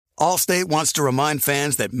Allstate wants to remind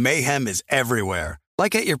fans that mayhem is everywhere,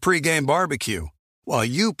 like at your pregame barbecue. While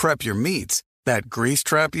you prep your meats, that grease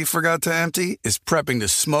trap you forgot to empty is prepping to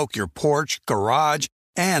smoke your porch, garage,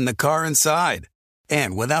 and the car inside.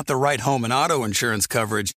 And without the right home and auto insurance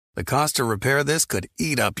coverage, the cost to repair this could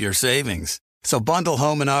eat up your savings. So bundle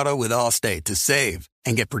home and auto with Allstate to save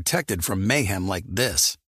and get protected from mayhem like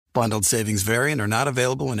this. Bundled savings vary and are not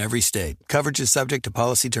available in every state. Coverage is subject to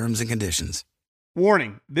policy terms and conditions.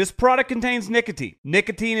 Warning, this product contains nicotine.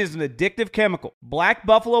 Nicotine is an addictive chemical. Black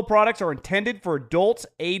Buffalo products are intended for adults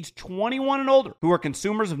aged 21 and older who are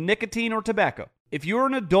consumers of nicotine or tobacco. If you're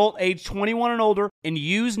an adult aged 21 and older and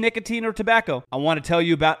use nicotine or tobacco, I want to tell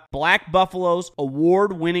you about Black Buffalo's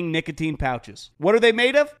award-winning nicotine pouches. What are they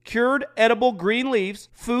made of? Cured edible green leaves,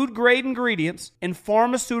 food-grade ingredients, and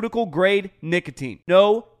pharmaceutical-grade nicotine.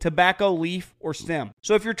 No tobacco leaf or stem.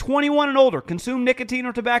 So if you're 21 and older, consume nicotine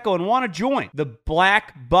or tobacco, and want to join the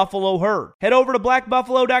Black Buffalo herd, head over to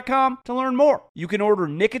blackbuffalo.com to learn more. You can order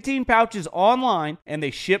nicotine pouches online, and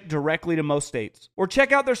they ship directly to most states. Or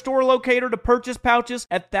check out their store locator to purchase pouches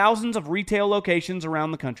at thousands of retail locations around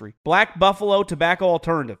the country. Black Buffalo Tobacco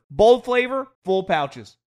Alternative. Bold flavor, full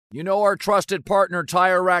pouches. You know our trusted partner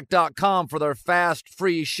TireRack.com for their fast,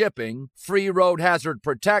 free shipping, free road hazard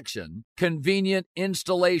protection, convenient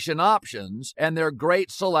installation options, and their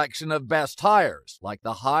great selection of best tires, like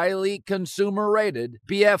the highly consumer-rated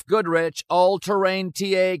BF Goodrich All-Terrain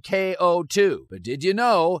TAKO2. But did you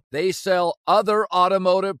know they sell other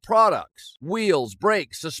automotive products? Wheels,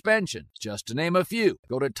 brakes, suspension, just to name a few.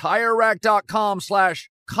 Go to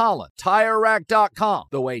TireRack.com/Colin. TireRack.com,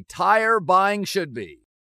 the way tire buying should be.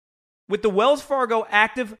 With the Wells Fargo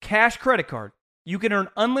Active Cash Credit Card, you can earn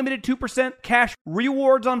unlimited 2% cash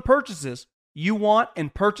rewards on purchases you want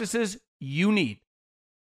and purchases you need.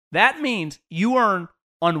 That means you earn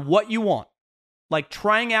on what you want, like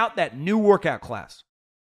trying out that new workout class,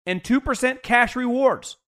 and 2% cash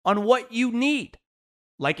rewards on what you need,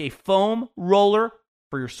 like a foam roller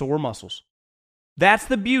for your sore muscles. That's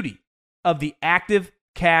the beauty of the Active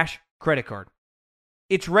Cash Credit Card.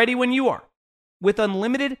 It's ready when you are, with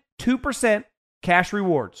unlimited 2% cash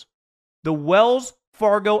rewards. The Wells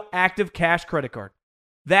Fargo Active Cash Credit Card.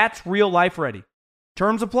 That's real life ready.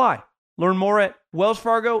 Terms apply. Learn more at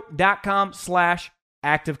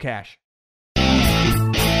wellsfargo.com/activecash.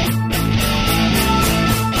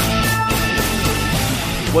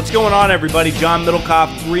 What's going on, everybody? John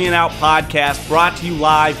Middlecoff, 3 and Out Podcast, brought to you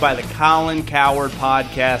live by the Colin Cowherd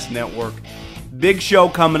Podcast Network. Big show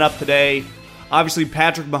coming up today. Obviously,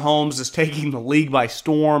 Patrick Mahomes is taking the league by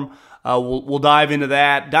storm. We'll dive into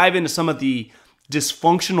that. Dive into some of the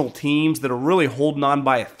dysfunctional teams that are really holding on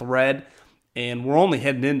by a thread. And we're only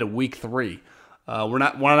heading into week 3. We're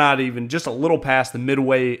not even just a little past the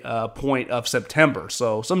midway point of September.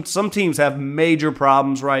 So some teams have major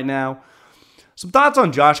problems right now. Some thoughts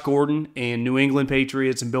on Josh Gordon and New England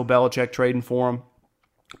Patriots and Bill Belichick trading for him.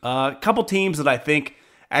 A couple teams that I think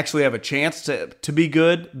actually have a chance to be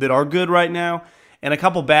good, that are good right now, and a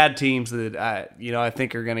couple bad teams that I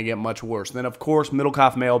think are going to get much worse. And then, of course,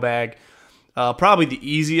 Middlecoff Mailbag. Probably the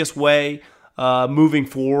easiest way moving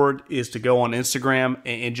forward is to go on Instagram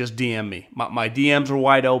and just DM me. My DMs are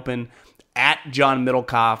wide open, at John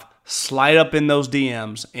Middlecoff. Slide up in those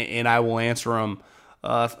DMs, and I will answer them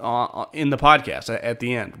in the podcast at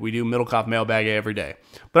the end. We do Middlecoff Mailbag every day.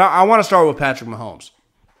 But I want to start with Patrick Mahomes.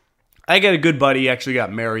 I got a good buddy, he actually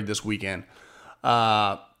got married this weekend,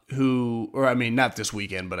 not this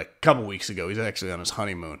weekend, but a couple weeks ago. He's actually on his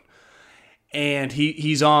honeymoon. And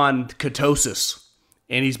he's on ketosis.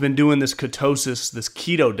 And he's been doing this ketosis, this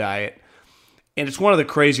keto diet. And it's one of the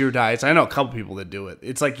crazier diets. I know a couple people that do it.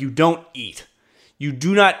 It's like you don't eat. You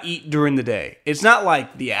do not eat during the day. It's not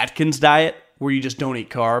like the Atkins diet where you just don't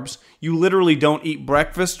eat carbs. You literally don't eat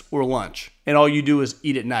breakfast or lunch. And all you do is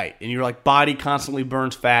eat at night. And your body constantly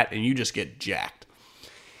burns fat and you just get jacked.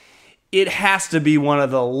 It has to be one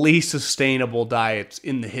of the least sustainable diets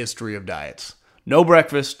in the history of diets. No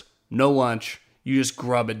breakfast, no lunch. You just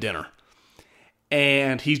grub at dinner.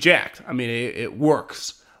 And he's jacked. I mean, it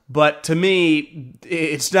works. But to me,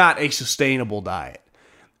 it's not a sustainable diet.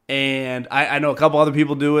 And I know a couple other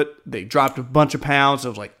people do it. They dropped a bunch of pounds. I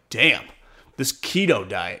was like, damn, this keto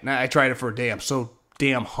diet. And I tried it for a day. I'm so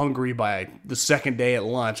damn hungry by the second day at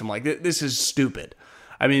lunch. I'm like, this is stupid.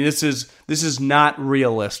 I mean, this is not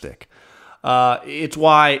realistic. It's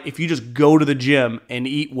why if you just go to the gym and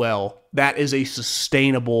eat well, that is a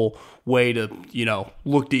sustainable way to,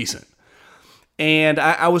 look decent. And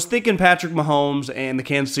I was thinking Patrick Mahomes and the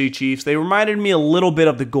Kansas City Chiefs, they reminded me a little bit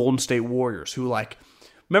of the Golden State Warriors, who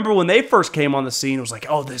remember when they first came on the scene, it was like,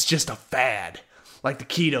 oh, this is just a fad. like the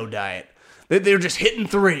keto diet. They're just hitting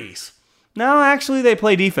threes. No, actually, they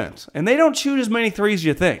play defense, and they don't shoot as many threes as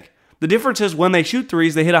you think. The difference is when they shoot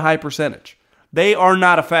threes, they hit a high percentage. They are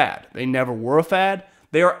not a fad. They never were a fad.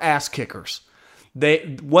 They are ass kickers.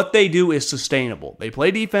 What they do is sustainable. They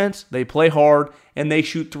play defense, they play hard, and they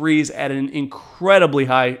shoot threes at an incredibly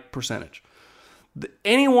high percentage.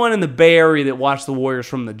 Anyone in the Bay Area that watched the Warriors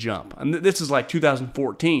from the jump, and this is like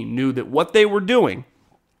 2014, knew that what they were doing,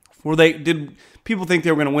 people think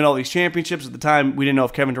they were going to win all these championships. At the time, we didn't know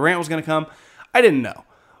if Kevin Durant was going to come. I didn't know.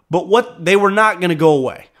 But they were not going to go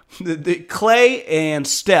away. Clay and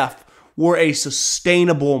Steph were a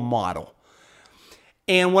sustainable model.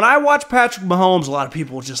 And when I watch Patrick Mahomes, a lot of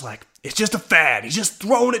people are just like, it's just a fad. He's just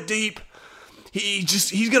throwing it deep.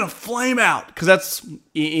 He's going to flame out. Because that's,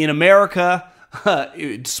 in America,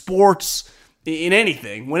 in sports, in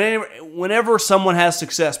anything. Whenever someone has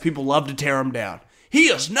success, people love to tear him down. He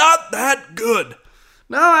is not that good.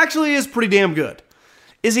 No, actually, he is pretty damn good.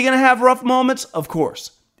 Is he going to have rough moments? Of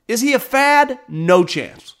course. Is he a fad? No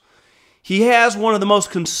chance. He has one of the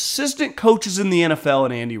most consistent coaches in the NFL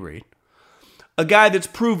in Andy Reid. A guy that's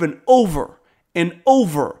proven over and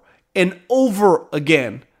over and over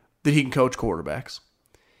again that he can coach quarterbacks.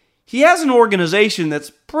 He has an organization that's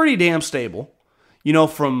pretty damn stable. You know,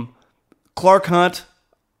 from Clark Hunt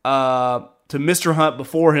to Mr. Hunt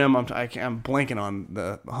before him. I'm blanking on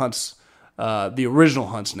the Hunt's, the original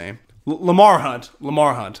Hunt's name. Lamar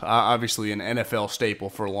Hunt, obviously an NFL staple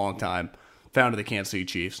for a long time, founded the Kansas City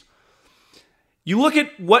Chiefs. You look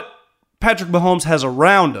at what Patrick Mahomes has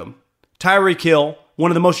around him. Tyreek Hill,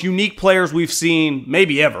 one of the most unique players we've seen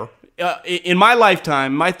maybe ever. In my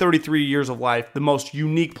lifetime, my 33 years of life, the most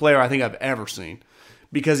unique player I think I've ever seen.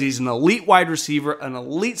 Because he's an elite wide receiver, an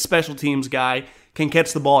elite special teams guy, can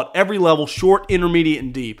catch the ball at every level, short, intermediate,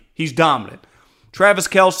 and deep. He's dominant. Travis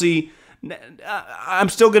Kelce, I'm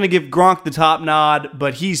still going to give Gronk the top nod,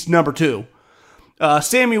 but he's number 2.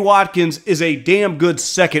 Sammy Watkins is a damn good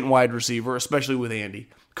second wide receiver, especially with Andy.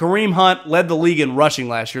 Kareem Hunt led the league in rushing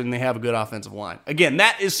last year, and they have a good offensive line. Again,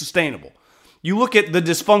 that is sustainable. You look at the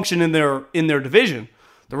dysfunction in their division.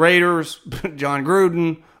 The Raiders, John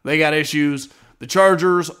Gruden, they got issues. The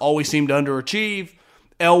Chargers always seem to underachieve.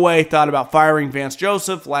 Elway thought about firing Vance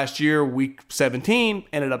Joseph last year, week 17.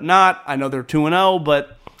 Ended up not. I know they're 2-0,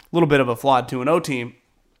 but a little bit of a flawed 2-0 team.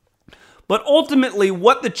 But ultimately,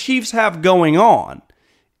 what the Chiefs have going on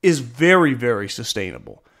is very, very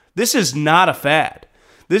sustainable. This is not a fad.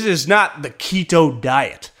 This is not the keto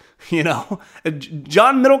diet. You know,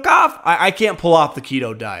 John Middlecoff, I can't pull off the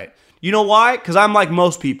keto diet. You know why? Because I'm like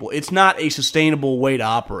most people. It's not a sustainable way to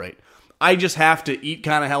operate. I just have to eat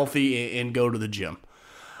kind of healthy and go to the gym.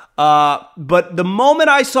 But the moment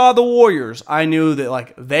I saw the Warriors, I knew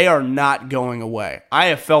that they are not going away. I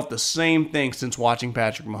have felt the same thing since watching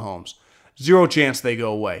Patrick Mahomes. Zero chance they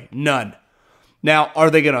go away. None. Now, are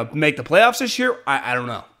they going to make the playoffs this year? I don't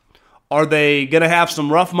know. Are they going to have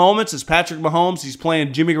some rough moments? As Patrick Mahomes, he's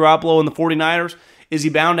playing Jimmy Garoppolo in the 49ers. Is he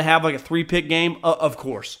bound to have a 3-pick game? Of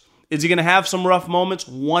course. Is he going to have some rough moments?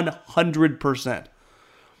 100%.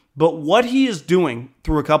 But what he is doing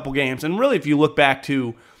through a couple games, and really if you look back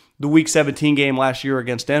to the Week 17 game last year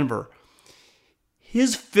against Denver,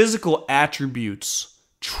 his physical attributes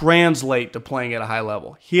translate to playing at a high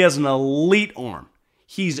level. He has an elite arm.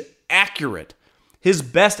 He's accurate. His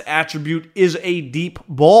best attribute is a deep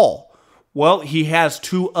ball. Well, he has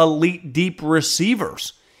 2 elite deep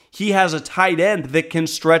receivers. He has a tight end that can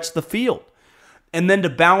stretch the field. And then to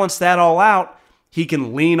balance that all out, he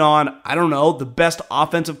can lean on, the best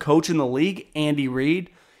offensive coach in the league, Andy Reid.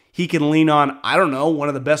 He can lean on, one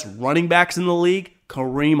of the best running backs in the league,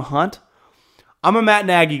 Kareem Hunt. I'm a Matt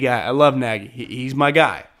Nagy guy. I love Nagy. He's my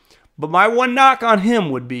guy. But my one knock on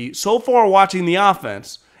him would be, so far watching the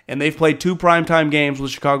offense, and they've played 2 primetime games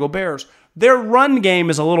with the Chicago Bears, their run game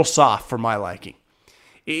is a little soft for my liking.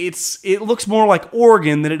 It looks more like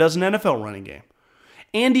Oregon than it does an NFL running game.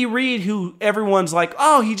 Andy Reid, who everyone's like,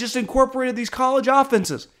 he just incorporated these college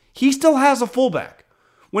offenses. He still has a fullback.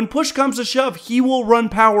 When push comes to shove, he will run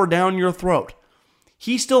power down your throat.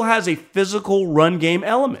 He still has a physical run game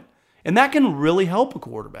element, and that can really help a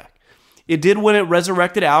quarterback. It did when it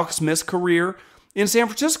resurrected Alex Smith's career in San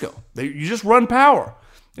Francisco. You just run power.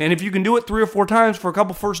 And if you can do it 3 or 4 times for a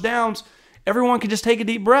couple first downs, everyone can just take a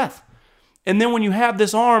deep breath. And then when you have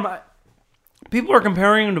this arm, people are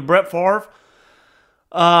comparing him to Brett Favre.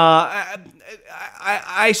 I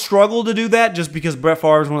struggle to do that just because Brett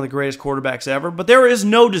Favre is one of the greatest quarterbacks ever. But there is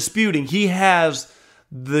no disputing he has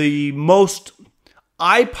the most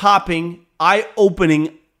eye-popping,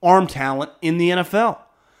 eye-opening arm talent in the NFL.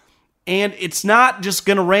 And it's not just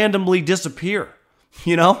going to randomly disappear.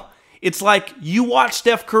 You know? It's like you watch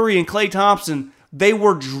Steph Curry and Klay Thompson, they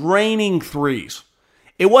were draining threes.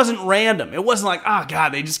 It wasn't random. It wasn't like, oh, God,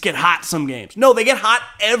 they just get hot some games. No, they get hot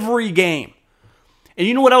every game. And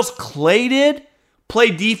you know what else Klay did?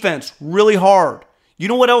 Play defense really hard. You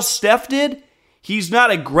know what else Steph did? He's not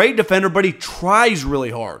a great defender, but he tries really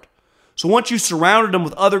hard. So once you surrounded him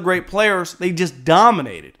with other great players, they just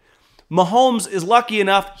dominated. Mahomes is lucky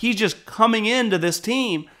enough, he's just coming into this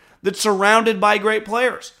team that's surrounded by great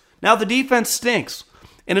players. Now the defense stinks.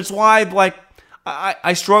 And it's why,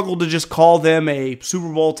 I struggle to just call them a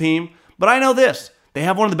Super Bowl team. But I know this. They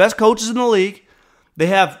have one of the best coaches in the league. They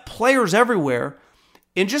have players everywhere.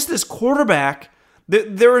 And just this quarterback,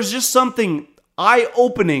 there is just something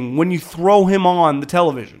eye-opening when you throw him on the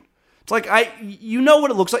television. It's like, you know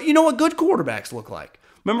what it looks like. You know what good quarterbacks look like.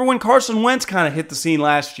 Remember when Carson Wentz kind of hit the scene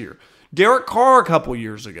last year? Derek Carr a couple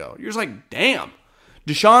years ago. You're just like, damn.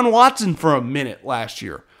 Deshaun Watson for a minute last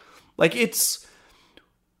year. It's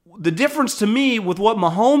the difference to me with what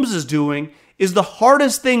Mahomes is doing is the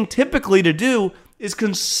hardest thing typically to do is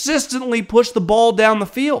consistently push the ball down the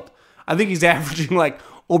field. I think he's averaging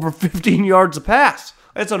over 15 yards a pass.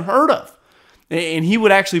 That's unheard of. And he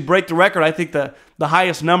would actually break the record. I think the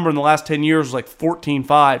highest number in the last 10 years was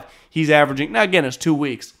 14.5. He's averaging. Now, again, it's 2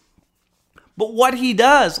 weeks. But what he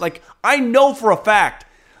does, I know for a fact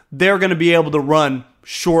they're going to be able to run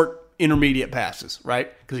short, intermediate passes,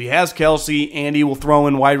 right? Because he has Kelsey, and he will throw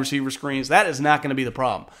in wide receiver screens. That is not going to be the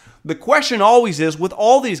problem. The question always is, with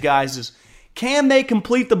all these guys, is can they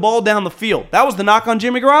complete the ball down the field? That was the knock on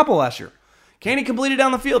Jimmy Garoppolo last year. Can he complete it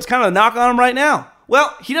down the field? It's kind of a knock on him right now.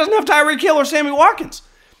 Well, he doesn't have Tyreek Hill or Sammy Watkins.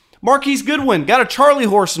 Marquise Goodwin got a Charlie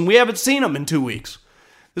horse, and we haven't seen him in 2 weeks.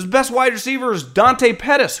 His best wide receiver is Dante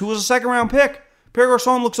Pettis, who was a second-round pick. Pierre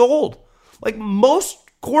Garçon looks old. Most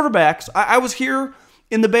quarterbacks, I was here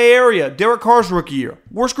in the Bay Area, Derek Carr's rookie year.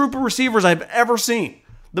 Worst group of receivers I've ever seen.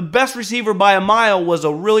 The best receiver by a mile was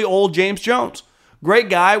a really old James Jones. Great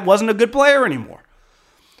guy, wasn't a good player anymore.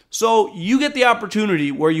 So you get the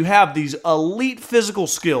opportunity where you have these elite physical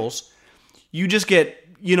skills. You just get,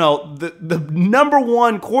 the number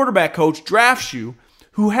one quarterback coach drafts you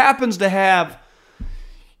who happens to have,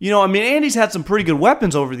 Andy's had some pretty good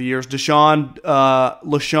weapons over the years. Deshaun,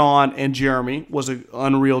 LaShawn, and Jeremy was an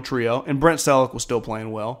unreal trio. And Brent Selleck was still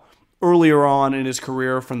playing well earlier on in his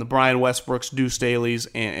career from the Brian Westbrooks, Deuce Staley's,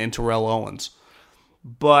 and Terrell Owens.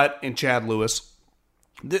 And Chad Lewis.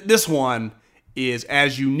 This one is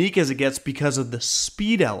as unique as it gets because of the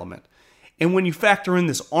speed element. And when you factor in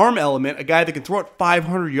this arm element, a guy that can throw it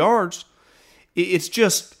 500 yards, it's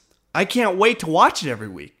just, I can't wait to watch it every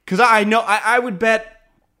week. Because I know, I would bet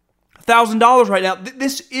 $1,000 right now.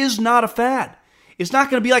 This is not a fad. It's not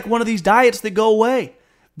going to be like one of these diets that go away.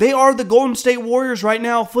 They are the Golden State Warriors right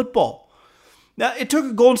now of football. Now, it took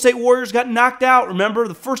a Golden State Warriors, got knocked out, remember,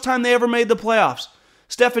 the first time they ever made the playoffs.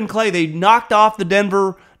 Steph and Klay, they knocked off the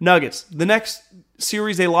Denver Nuggets. The next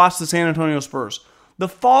series, they lost to San Antonio Spurs. The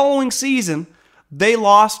following season, they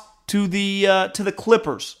lost to the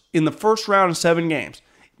Clippers in the first round of 7 games.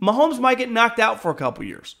 Mahomes might get knocked out for a couple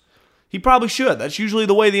years. He probably should. That's usually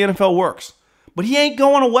the way the NFL works. But he ain't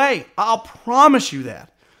going away. I'll promise you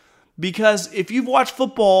that. Because if you've watched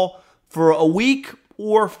football for a week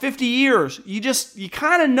or 50 years, you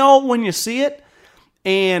kind of know when you see it.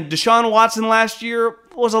 And Deshaun Watson last year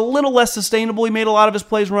was a little less sustainable. He made a lot of his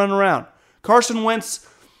plays running around. Carson Wentz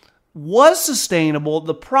was sustainable.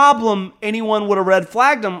 The problem, anyone would have red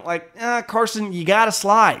flagged him Carson, you got to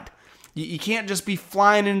slide. You can't just be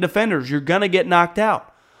flying in defenders. You're going to get knocked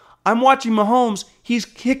out. I'm watching Mahomes. He's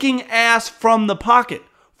kicking ass from the pocket,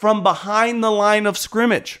 from behind the line of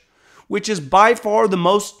scrimmage, which is by far the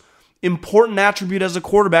most important attribute as a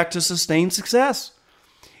quarterback to sustain success.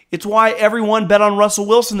 It's why everyone bet on Russell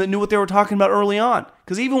Wilson that knew what they were talking about early on.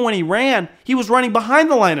 Because even when he ran, he was running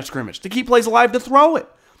behind the line of scrimmage to keep plays alive to throw it.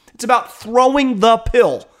 It's about throwing the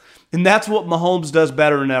pill. And that's what Mahomes does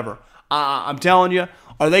better than ever. I'm telling you,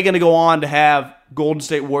 are they going to go on to have Golden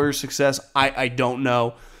State Warriors success? I don't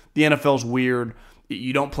know. The NFL's weird.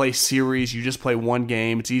 You don't play series. You just play one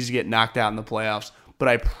game. It's easy to get knocked out in the playoffs. But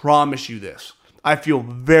I promise you this. I feel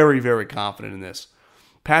very, very confident in this.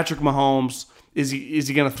 Patrick Mahomes, is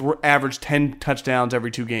he going to average 10 touchdowns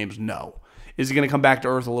every 2 games? No. Is he going to come back to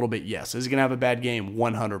earth a little bit? Yes. Is he going to have a bad game?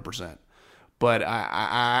 100%. But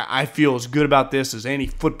I feel as good about this as any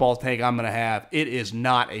football take I'm going to have. It is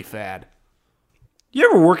not a fad. You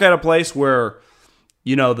ever work at a place where,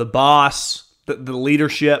 the boss, the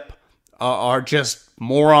leadership are just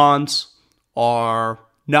morons, are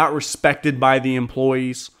not respected by the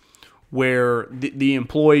employees, where the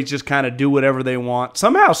employees just kind of do whatever they want?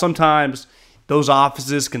 Somehow, sometimes, those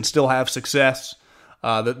offices can still have success.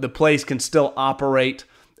 The place can still operate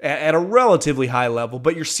at a relatively high level,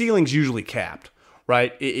 but your ceiling's usually capped,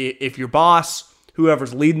 right? If your boss,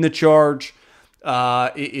 whoever's leading the charge,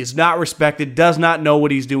 is not respected, does not know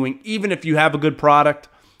what he's doing, even if you have a good product,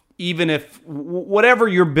 even if whatever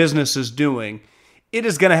your business is doing, it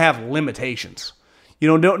is going to have limitations.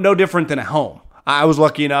 No different than a home. I was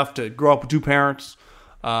lucky enough to grow up with two parents,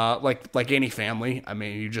 like any family. I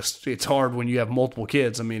mean, it's hard when you have multiple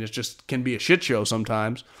kids. I mean, it just can be a shit show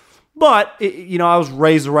sometimes. But, I was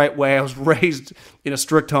raised the right way. I was raised in a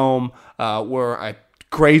strict home where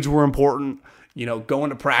grades were important. Going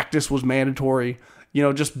to practice was mandatory.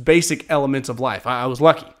 Just basic elements of life. I was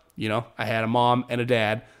lucky. I had a mom and a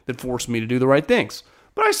dad that forced me to do the right things.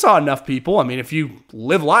 But I saw enough people. I mean, if you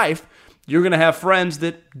live life, you're going to have friends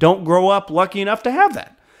that don't grow up lucky enough to have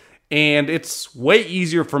that. And it's way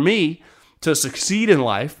easier for me to succeed in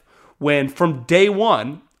life when from day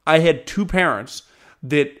one, I had two parents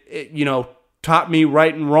that, taught me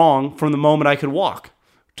right and wrong from the moment I could walk,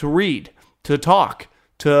 to read, to talk,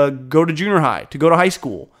 to go to junior high, to go to high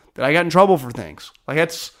school, that I got in trouble for things.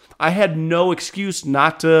 I had no excuse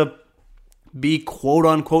not to be quote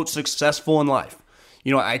unquote successful in life.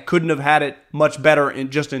 I couldn't have had it much better in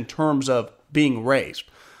terms of being raised.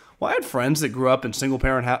 Well, I had friends that grew up in single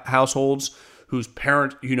parent households whose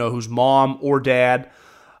parent, whose mom or dad,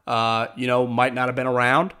 might not have been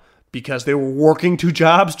around because they were working two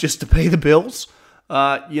jobs just to pay the bills.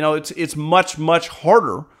 It's much, much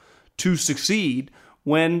harder to succeed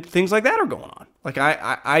when things like that are going on. Like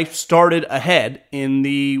I started ahead in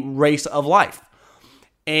the race of life.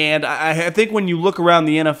 And I think when you look around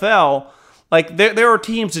the NFL, like there are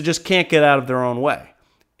teams that just can't get out of their own way.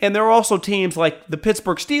 And there are also teams like the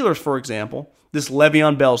Pittsburgh Steelers, for example, this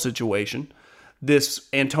Le'Veon Bell situation, this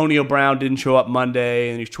Antonio Brown didn't show up Monday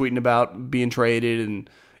and he's tweeting about being traded and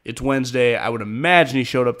it's Wednesday. I would imagine he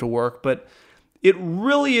showed up to work, but it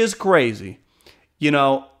really is crazy,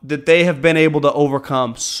 that they have been able to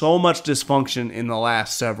overcome so much dysfunction in the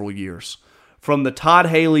last several years. From the Todd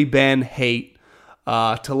Haley Ben hate to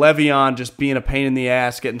Le'Veon just being a pain in the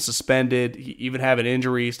ass, getting suspended, even having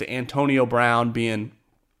injuries, to Antonio Brown being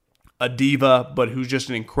a diva, but who's just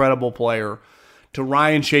an incredible player, to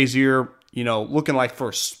Ryan Shazier, looking like for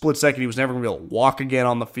a split second he was never going to be able to walk again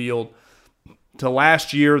on the field, to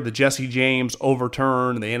last year, the Jesse James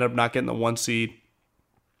overturn, and they ended up not getting the 1 seed.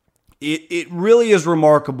 It really is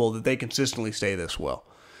remarkable that they consistently stay this well.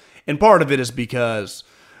 And part of it is because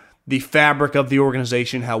the fabric of the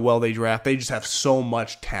organization, how well they draft, they just have so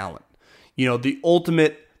much talent.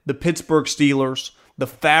 The Pittsburgh Steelers, the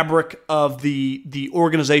fabric of the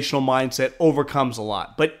organizational mindset overcomes a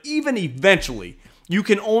lot. But even eventually, you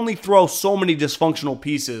can only throw so many dysfunctional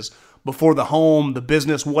pieces before the home, the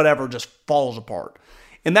business, whatever, just falls apart.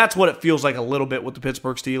 And that's what it feels like a little bit with the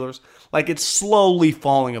Pittsburgh Steelers. Like it's slowly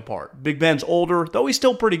falling apart. Big Ben's older, though he's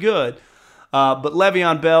still pretty good. But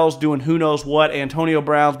Le'Veon Bell's doing who knows what. Antonio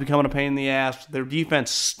Brown's becoming a pain in the ass. Their defense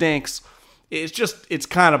stinks. It's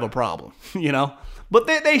kind of a problem, But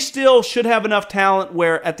they still should have enough talent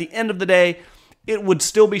where at the end of the day, it would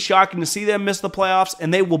still be shocking to see them miss the playoffs,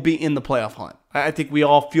 and they will be in the playoff hunt. I think we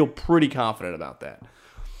all feel pretty confident about that.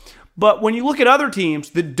 But when you look at other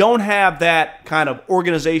teams that don't have that kind of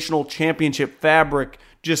organizational championship fabric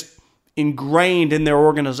just ingrained in their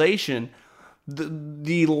organization,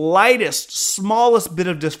 the lightest, smallest bit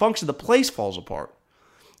of dysfunction, the place falls apart.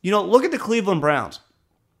 Look at the Cleveland Browns.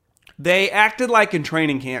 They acted like in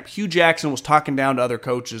training camp, Hugh Jackson was talking down to other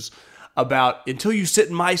coaches about, until you sit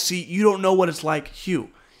in my seat, you don't know what it's like. Hugh,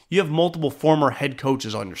 you have multiple former head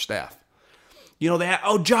coaches on your staff. They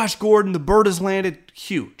had, Josh Gordon, the bird has landed.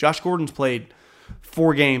 Hugh, Josh Gordon's played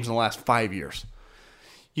 4 games in the last 5 years.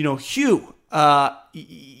 Hugh,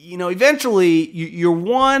 eventually you're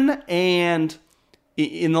 1 and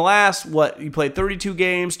in the last, you played 32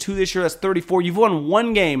 games, 2 this year, that's 34. You've won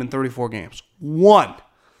 1 game in 34 games. 1.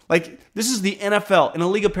 Like, this is the NFL in a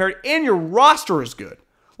league of parity, and your roster is good.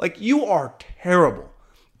 Like, you are terrible.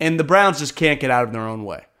 And the Browns just can't get out of their own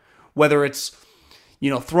way. Whether it's,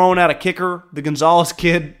 throwing out a kicker, the Gonzalez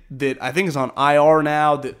kid that I think is on IR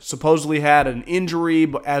now, that supposedly had an injury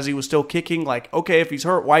but as he was still kicking. Like, okay, if he's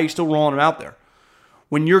hurt, why are you still rolling him out there?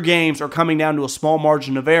 When your games are coming down to a small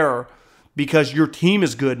margin of error because your team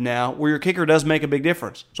is good now, where your kicker does make a big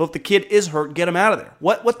difference. So if the kid is hurt, get him out of there.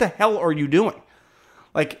 What the hell are you doing?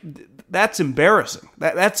 Like, that's embarrassing.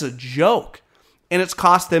 That's a joke. And it's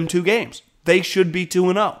cost them 2 games. They should be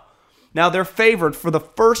 2-0. Now, they're favored for the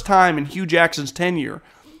first time in Hugh Jackson's tenure.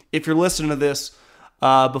 If you're listening to this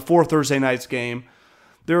before Thursday night's game,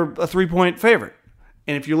 they're a 3-point favorite.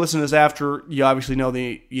 And if you're listening to this after, you obviously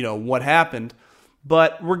know what happened.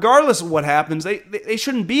 But regardless of what happens, they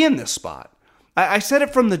shouldn't be in this spot. I said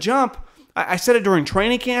it from the jump. I said it during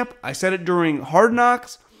training camp. I said it during Hard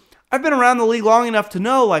Knocks. I've been around the league long enough to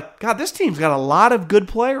know, God, this team's got a lot of good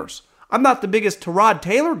players. I'm not the biggest Tyrod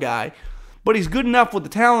Taylor guy, but he's good enough with the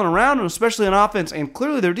talent around him, especially on offense, and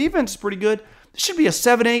clearly their defense is pretty good. This should be a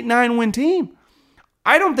 7, 8, 9 win team.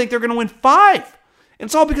 I don't think they're going to win 5. And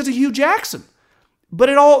it's all because of Hugh Jackson. But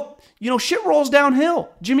it all, shit rolls downhill.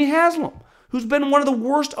 Jimmy Haslam, who's been one of the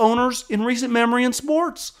worst owners in recent memory in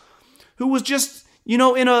sports, who was just, in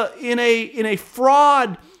a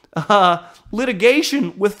fraud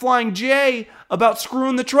litigation with Flying J about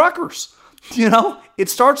screwing the truckers. It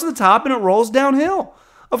starts at the top and it rolls downhill.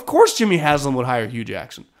 Of course Jimmy Haslam would hire Hugh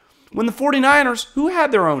Jackson. When the 49ers, who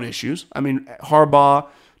had their own issues, Harbaugh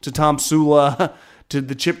to Tom Sula to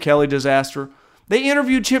the Chip Kelly disaster, they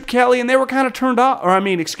interviewed Chip Kelly and they were kind of turned off.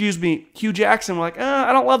 Hugh Jackson were like,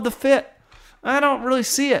 I don't love the fit. I don't really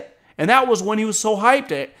see it. And that was when he was so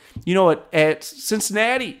hyped at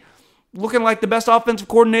Cincinnati, looking like the best offensive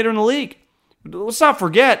coordinator in the league. Let's not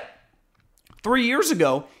forget, 3 years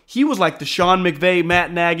ago, he was like the Sean McVay,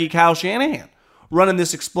 Matt Nagy, Kyle Shanahan, running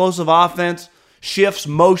this explosive offense, shifts,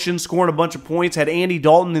 motion, scoring a bunch of points, had Andy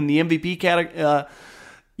Dalton in the MVP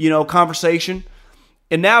conversation.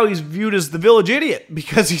 And now he's viewed as the village idiot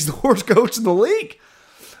because he's the worst coach in the league.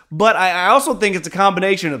 But I also think it's a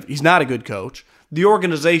combination of he's not a good coach. The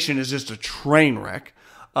organization is just a train wreck.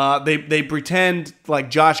 They pretend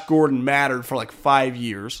like Josh Gordon mattered for 5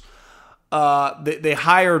 years. They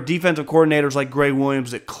hire defensive coordinators like Greg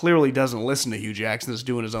Williams that clearly doesn't listen to Hugh Jackson, that's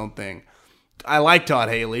doing his own thing. I like Todd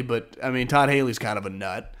Haley, but Todd Haley's kind of a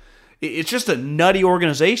nut. It's just a nutty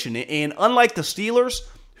organization. And unlike the Steelers,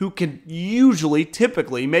 who can usually,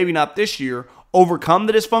 typically, maybe not this year, overcome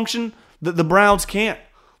the dysfunction, the Browns can't.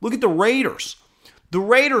 Look at the Raiders. The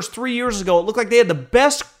Raiders 3 years ago, it looked like they had the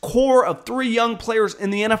best core of 3 young players in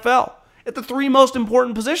the NFL at the 3 most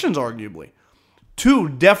important positions, arguably. 2,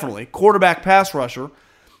 definitely, quarterback, pass rusher,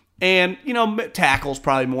 and, tackle's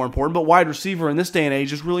probably more important, but wide receiver in this day and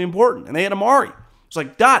age is really important. And they had Amari. It's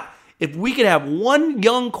like, if we could have one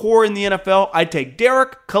young core in the NFL, I'd take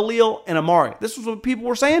Derek, Khalil, and Amari. This was what people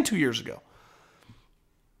were saying 2 years ago.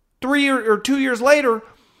 2 years later,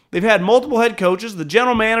 they've had multiple head coaches. The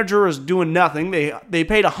general manager is doing nothing. They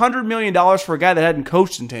paid $100 million for a guy that hadn't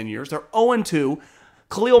coached in 10 years. They're 0-2.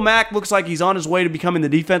 Khalil Mack looks like he's on his way to becoming the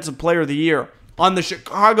defensive player of the year. On the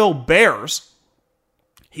Chicago Bears,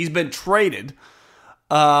 he's been traded.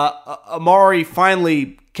 Amari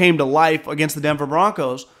finally came to life against the Denver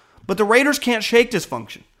Broncos. But the Raiders can't shake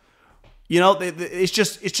dysfunction. It's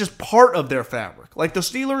just part of their fabric. Like the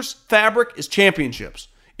Steelers' fabric is championships.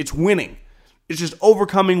 It's winning. It's just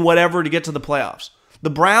overcoming whatever to get to the playoffs. The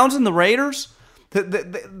Browns and the Raiders,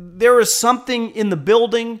 there is something in the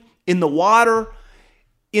building, in the water,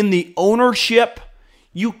 in the ownership.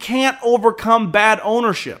 You can't overcome bad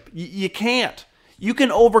ownership. You can't. You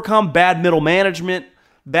can overcome bad middle management,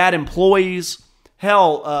 bad employees,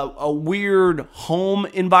 hell, a weird home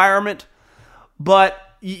environment. But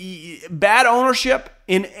bad ownership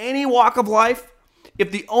in any walk of life,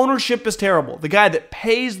 if the ownership is terrible, the guy that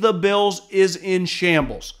pays the bills is in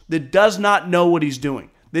shambles, that does not know what he's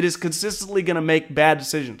doing, that is consistently going to make bad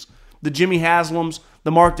decisions. The Jimmy Haslams,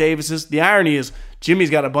 the Mark Davises. The irony is Jimmy's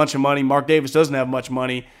got a bunch of money, Mark Davis doesn't have much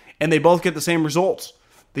money, and they both get the same results.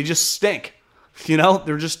 They just stink.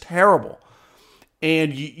 They're just terrible.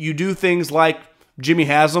 And you do things like Jimmy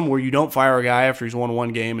Haslam, where you don't fire a guy after he's won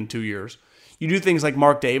 1 game in 2 years. You do things like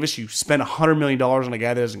Mark Davis. You spend $100 million on a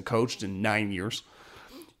guy that hasn't coached in 9 years.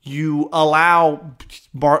 You allow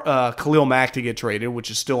Khalil Mack to get traded, which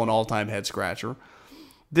is still an all-time head-scratcher.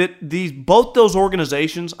 Both those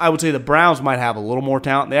organizations, I would say the Browns might have a little more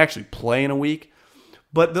talent. They actually play in a week.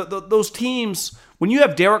 But those teams, when you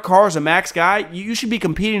have Derek Carr as a max guy, you should be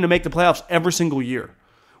competing to make the playoffs every single year.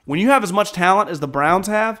 When you have as much talent as the Browns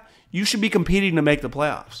have, you should be competing to make the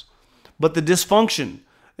playoffs. But the dysfunction,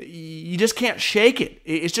 you just can't shake it.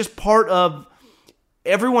 It's just part of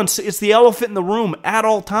it's the elephant in the room at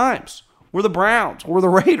all times. We're the Browns. We're the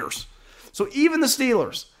Raiders. So even the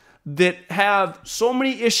Steelers that have so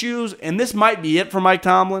many issues, and this might be it for Mike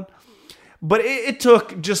Tomlin, but it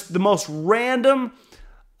took just the most random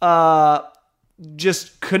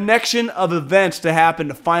just connection of events to happen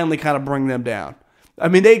to finally kind of bring them down.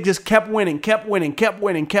 They just kept winning.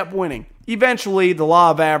 Eventually, the law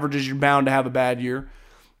of averages, you're bound to have a bad year.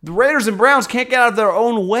 The Raiders and Browns can't get out of their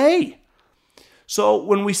own way. So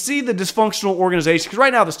when we see the dysfunctional organization, because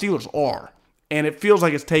right now the Steelers are, and it feels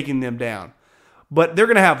like it's taking them down, but they're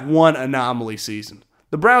going to have one anomaly season.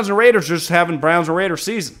 The Browns and Raiders are just having Browns and Raiders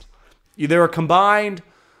seasons. They're a combined,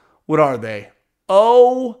 what are they?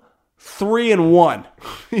 3-1,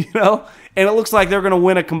 And it looks like they're going to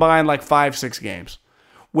win a combined 5-6 games.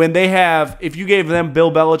 When they have, if you gave them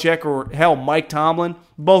Bill Belichick or hell, Mike Tomlin,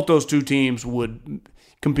 both those two teams would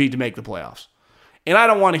compete to make the playoffs. And I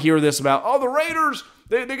don't want to hear this about, the Raiders,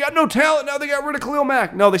 they got no talent now, they got rid of Khalil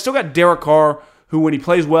Mack. No, they still got Derek Carr, who when he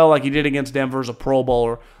plays well like he did against Denver is a Pro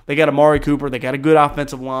Bowler. They got Amari Cooper, they got a good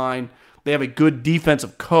offensive line, they have a good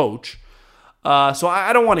defensive coach. So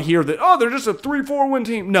I don't want to hear that, they're just a 3-4 win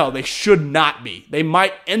team. No, they should not be. They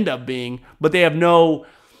might end up being, but they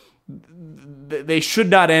should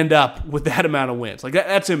not end up with that amount of wins.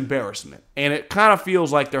 That's embarrassment. And it kind of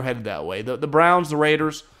feels like they're headed that way. The Browns, the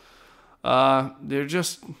Raiders, they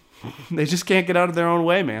just can't get out of their own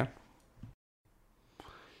way, man.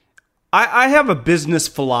 I have a business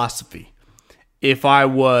philosophy. If I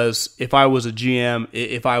was a GM,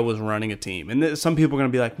 if I was running a team, and some people are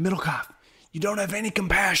going to be like, Middlecoff, you don't have any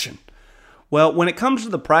compassion. Well, when it comes to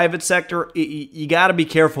the private sector, you got to be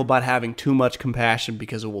careful about having too much compassion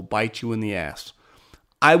because it will bite you in the ass.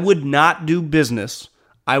 I would not do business.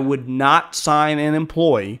 I would not sign an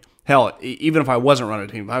employee. Hell, even if I wasn't running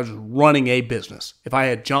a team, if I was just running a business, if I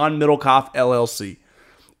had John Middlecoff LLC,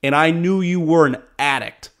 and I knew you were an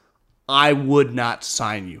addict, I would not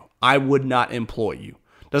sign you. I would not employ you.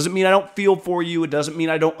 Doesn't mean I don't feel for you. It doesn't mean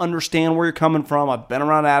I don't understand where you're coming from. I've been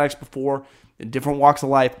around addicts before in different walks of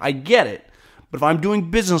life. I get it. But if I'm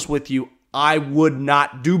doing business with you, I would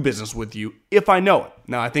not do business with you if I know it.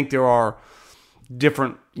 Now, I think there are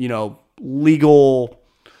different, legal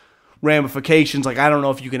ramifications. I don't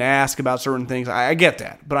know if you can ask about certain things. I get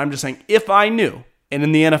that. But I'm just saying, if I knew, and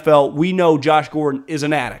in the NFL, we know Josh Gordon is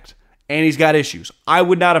an addict, and he's got issues, I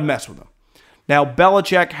would not have messed with him. Now,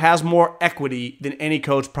 Belichick has more equity than any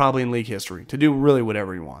coach probably in league history to do really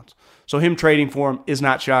whatever he wants. So him trading for him is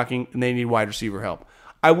not shocking, and they need wide receiver help.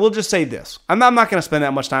 I will just say this. I'm not going to spend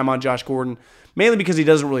that much time on Josh Gordon, mainly because he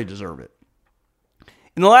doesn't really deserve it.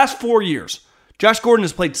 In the last 4 years, Josh Gordon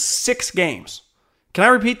has played 6 games. Can I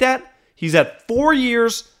repeat that? He's had 4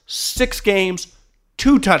 years, 6 games,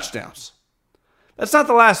 2 touchdowns. That's not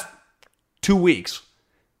the last 2 weeks.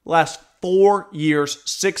 Last 4 years,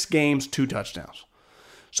 6 games, 2 touchdowns.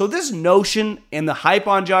 So this notion and the hype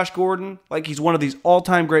on Josh Gordon, like he's one of these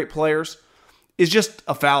all-time great players, is just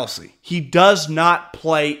a fallacy. He does not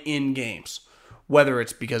play in games. Whether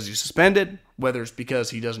it's because he's suspended, whether it's because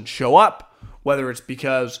he doesn't show up, whether it's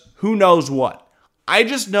because who knows what. I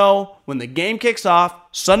just know when the game kicks off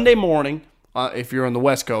Sunday morning, if you're on the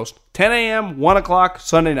West Coast, 10 a.m., 1 o'clock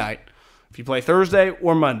Sunday night. If you play Thursday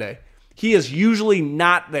or Monday, he is usually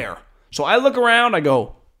not there. So I look around, I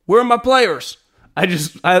go, where are my players?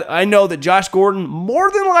 I know that Josh Gordon, more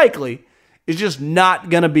than likely, is just not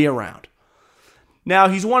going to be around. Now,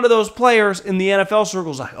 he's one of those players in the NFL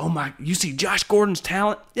circles like, oh my, you see Josh Gordon's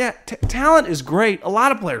talent? Yeah, talent is great. A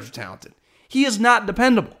lot of players are talented. He is not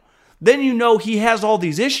dependable. Then he has all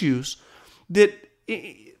these issues that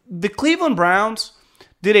the Cleveland Browns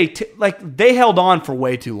they held on for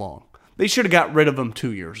way too long. They should have got rid of him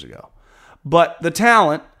 2 years ago. But the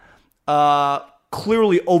talent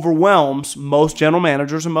clearly overwhelms most general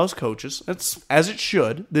managers and most coaches. That's as it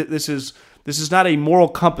should. This is not a moral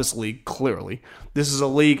compass league, clearly. This is a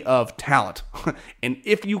league of talent. And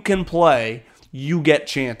if you can play, you get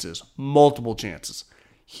chances, multiple chances.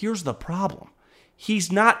 Here's the problem.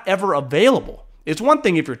 He's not ever available. It's one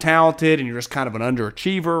thing if you're talented and you're just kind of an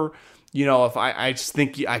underachiever. If I just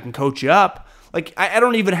think I can coach you up. I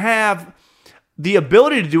don't even have the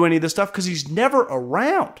ability to do any of this stuff because he's never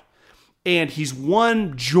around. And he's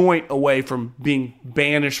one joint away from being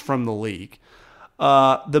banished from the league.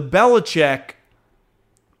 The Belichick,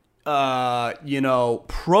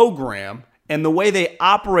 program and the way they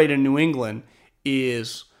operate in New England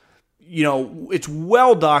is, it's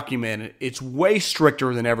well documented. It's way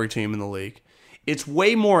stricter than every team in the league. It's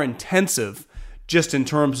way more intensive just in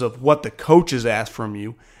terms of what the coaches ask from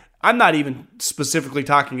you. I'm not even specifically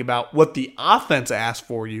talking about what the offense asks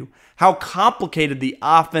for you, how complicated the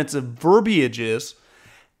offensive verbiage is,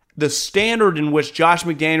 the standard in which Josh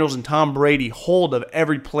McDaniels and Tom Brady hold of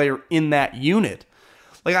every player in that unit.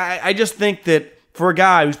 I just think that for a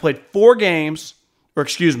guy who's played 6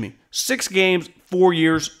 games, 4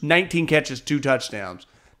 years, 19 catches, 2 touchdowns,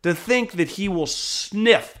 to think that he will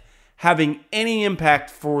sniff having any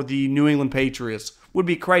impact for the New England Patriots would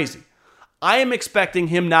be crazy. I am expecting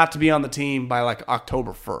him not to be on the team by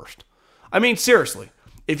October 1st. I mean, seriously,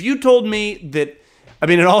 if you told me that,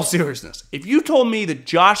 in all seriousness, if you told me that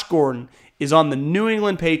Josh Gordon is on the New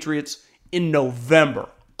England Patriots in November,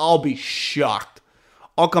 I'll be shocked.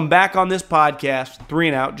 I'll come back on this podcast, 3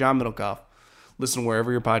 and Out, John Middlecoff. Listen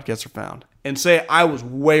wherever your podcasts are found. And say I was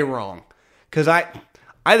way wrong. Because I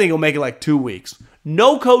think it'll make it like 2 weeks.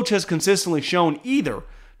 No coach has consistently shown either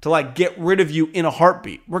to like get rid of you in a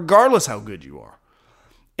heartbeat, regardless how good you are.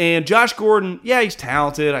 And Josh Gordon, yeah, he's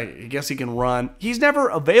talented. I guess he can run. He's never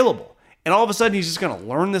available. And all of a sudden, he's just going to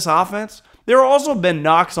learn this offense. There have also been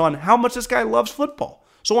knocks on how much this guy loves football.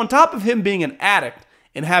 So on top of him being an addict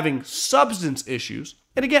and having substance issues,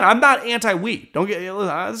 and again, I'm not anti-weed. Don't get.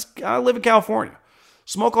 I live in California.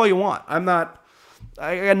 Smoke all you want. I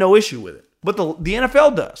got no issue with it. But the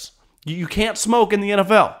NFL does. You can't smoke in the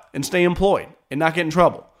NFL and stay employed and not get in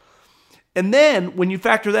trouble. And then when you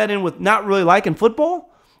factor that in with not really liking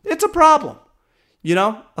football, it's a problem. You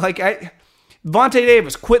know, like Vontae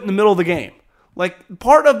Davis quit in the middle of the game. Like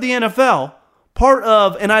part of the NFL,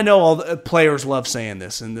 and I know all the players love saying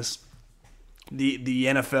this, and the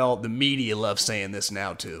NFL, the media loves saying this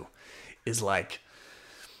now too, is like,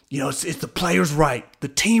 you know, it's the players' right. The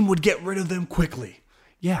team would get rid of them quickly.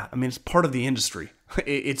 Yeah, I mean, it's part of the industry.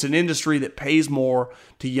 It's an industry that pays more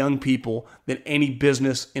to young people than any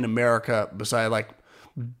business in America besides like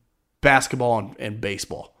basketball and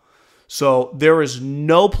baseball. So there is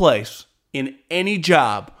no place in any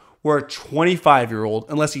job where a 25-year-old,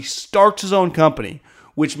 unless he starts his own company,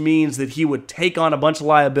 which means that he would take on a bunch of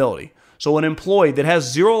liability. So an employee that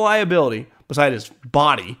has zero liability beside his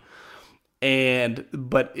body,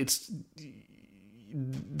 but it's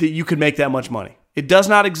that you could make that much money. It does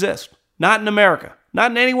not exist. Not in America.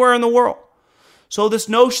 Not in anywhere in the world. So this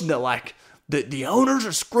notion that like the owners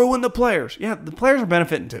are screwing the players. Yeah, the players are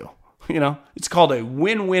benefiting too. You know, it's called a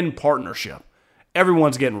win-win partnership.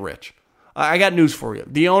 Everyone's getting rich. I got news for you.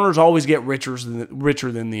 The owners always get richer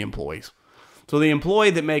than the employees. So the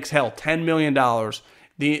employee that makes $10 million,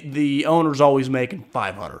 the owner's always making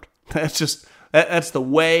 $500. That's the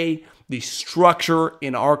way the structure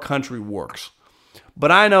in our country works.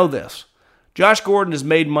 But I know this. Josh Gordon has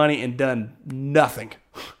made money and done nothing.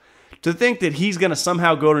 To think that he's going to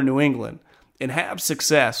somehow go to New England and have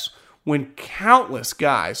success when countless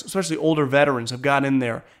guys, especially older veterans, have got in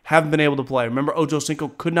there, haven't been able to play. Remember, Ocho Cinco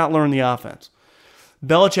could not learn the offense.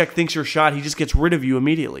 Belichick thinks you're shot, he just gets rid of you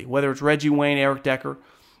immediately, whether it's Reggie Wayne, Eric Decker.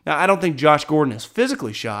 Now, I don't think Josh Gordon is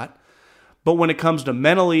physically shot, but when it comes to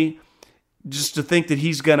mentally, just to think that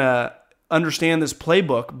he's going to understand this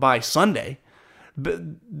playbook by Sunday,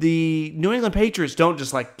 the New England Patriots don't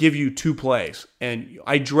just like give you 2 plays and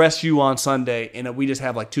I dress you on Sunday and we just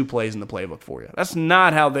have like 2 plays in the playbook for you. That's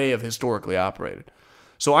not how they have historically operated.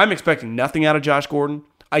 So I'm expecting nothing out of Josh Gordon.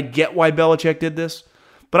 I get why Belichick did this,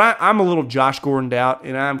 but I'm a little Josh Gordoned out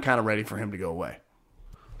and I'm kind of ready for him to go away.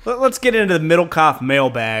 Let's get into the Middlecoff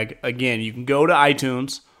mailbag. Again, you can go to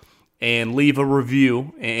iTunes and leave a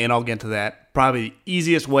review, and I'll get to that. Probably the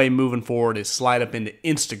easiest way moving forward is slide up into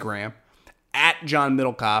Instagram at John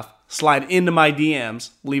Middlecoff, slide into my DMs,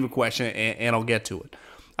 leave a question, and I'll get to it.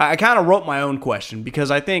 I kind of wrote my own question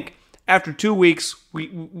because I think after 2 weeks,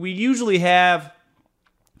 we usually have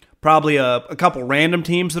probably a couple random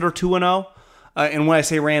teams that are 2-0. And when I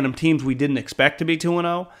say random teams, we didn't expect to be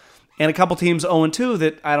 2-0. And a couple teams 0-2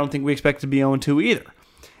 that I don't think we expect to be 0-2 either.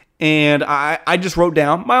 And I just wrote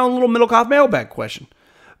down my own little Middlecoff mailbag question.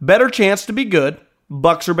 Better chance to be good,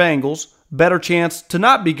 Bucks or Bengals. Better chance to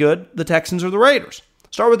not be good, the Texans or the Raiders.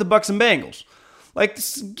 Start with the Bucks and Bengals. Like,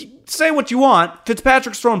 say what you want.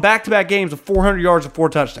 Fitzpatrick's thrown back-to-back games of 400 yards and 4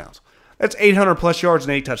 touchdowns. That's 800-plus yards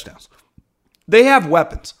and 8 touchdowns. They have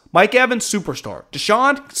weapons. Mike Evans, superstar.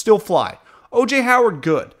 Deshaun can still fly. O.J. Howard,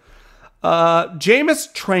 good.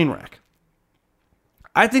 Jameis, train wreck.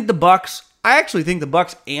 I actually think the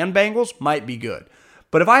Bucks and Bengals might be good.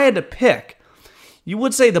 But if I had to pick, you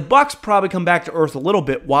would say the Bucks probably come back to earth a little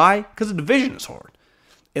bit. Why? Because the division is hard.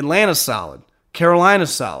 Atlanta's solid.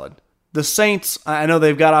 Carolina's solid. The Saints, I know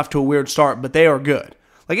they've got off to a weird start, but they are good.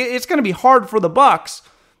 Like, it's going to be hard for the Bucks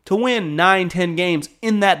to win 9-10 games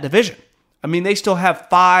in that division. I mean, they still have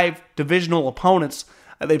 5 divisional opponents.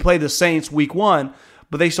 They play the Saints week 1,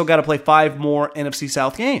 but they still got to play 5 more NFC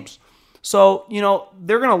South games. So, you know,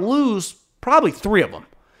 they're going to lose probably 3 of them,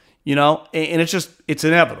 you know, and it's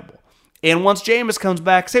inevitable. And once Jameis comes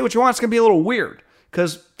back, say what you want, it's going to be a little weird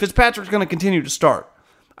because Fitzpatrick's going to continue to start.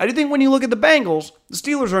 I do think when you look at the Bengals, the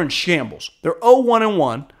Steelers are in shambles. They're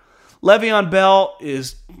 0-1-1. Le'Veon Bell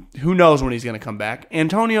is, who knows when he's going to come back.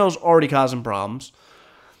 Antonio's already causing problems.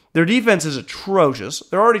 Their defense is atrocious.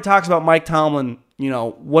 There are already talks about Mike Tomlin, you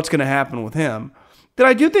know, what's going to happen with him. Then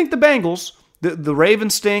I do think the Bengals, the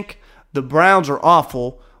Ravens stink, the Browns are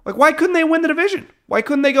awful. Like, why couldn't they win the division? Why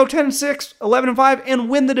couldn't they go 10-6, 11-5, and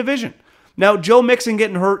win the division? Now, Joe Mixon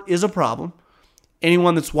getting hurt is a problem.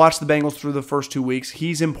 anyone that's watched the Bengals through the first 2 weeks,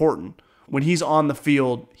 he's important. When he's on the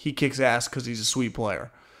field, he kicks ass because he's a sweet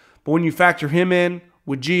player. But when you factor him in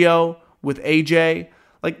with Gio, with AJ,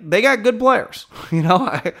 like, they got good players.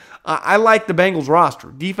 I like the Bengals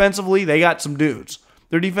roster. Defensively, they got some dudes.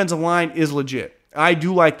 Their defensive line is legit. I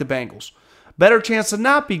do like the Bengals. Better chance to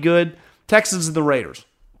not be good, Texans and the Raiders.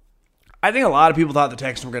 I think a lot of people thought the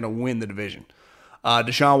Texans were going to win the division.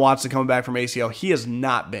 Deshaun Watson coming back from ACL, he has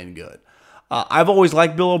not been good. I've always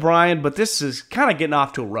liked Bill O'Brien, but this is kind of getting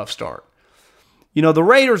off to a rough start. The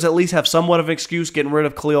Raiders at least have somewhat of an excuse getting rid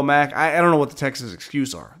of Khalil Mack. I don't know what the Texans'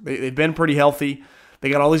 excuse are. They've been pretty healthy. They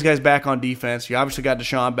got all these guys back on defense. You obviously got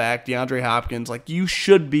Deshaun back, DeAndre Hopkins. Like, you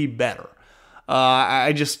should be better.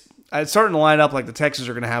 It's starting to line up like the Texans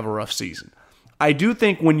are going to have a rough season. I do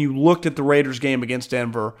think when you looked at the Raiders game against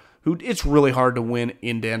Denver, it's really hard to win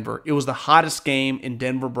in Denver. It was the hottest game in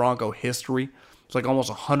Denver Bronco history. It's like almost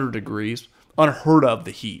 100 degrees. Unheard of,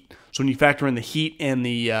 the heat. So when you factor in the heat and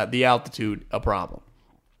the altitude, a problem.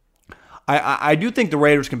 I do think the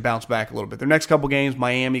Raiders can bounce back a little bit. Their next couple games,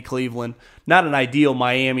 Miami, Cleveland, not an ideal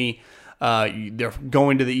Miami. They're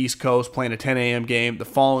going to the East Coast, playing a 10 a.m. game. The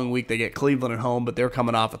following week, they get Cleveland at home, but they're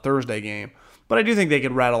coming off a Thursday game. But I do think they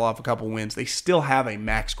could rattle off a couple wins. They still have a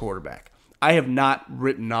max quarterback. I have not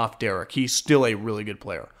written off Derek. He's still a really good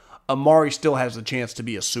player. Amari still has a chance to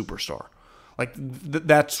be a superstar. Like,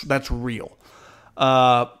 that's real.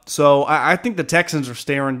 So I think the Texans are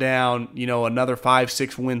staring down, another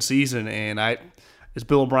 5-6 win season. And is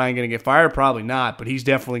Bill O'Brien going to get fired? Probably not, but he's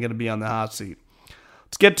definitely going to be on the hot seat.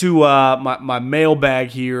 Let's get to my mailbag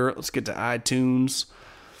here. Let's get to iTunes.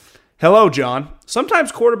 Hello, John.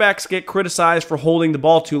 Sometimes quarterbacks get criticized for holding the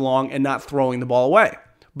ball too long and not throwing the ball away.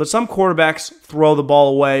 But some quarterbacks throw the ball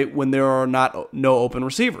away when there are no open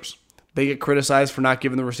receivers. They get criticized for not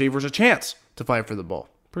giving the receivers a chance to fight for the ball.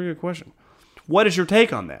 Pretty good question. What is your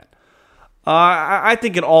take on that? I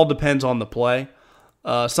think it all depends on the play.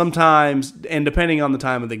 Sometimes, and depending on the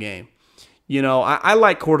time of the game. I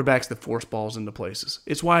like quarterbacks that force balls into places.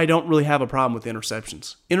 It's why I don't really have a problem with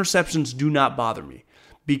interceptions. Interceptions do not bother me.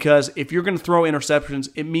 Because if you're going to throw interceptions,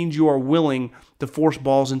 it means you are willing to force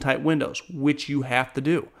balls in tight windows, which you have to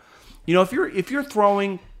do. If you're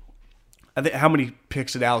throwing, I think, how many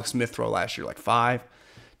picks did Alex Smith throw last year? Like 5?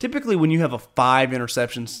 Typically, when you have a 5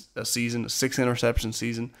 interceptions a season, a 6 interception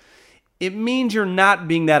season, it means you're not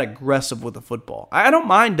being that aggressive with the football. I don't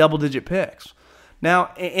mind double-digit picks.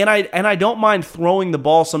 Now, and I don't mind throwing the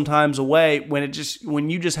ball sometimes away when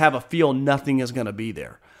you just have a feel nothing is going to be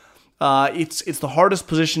there. It's the hardest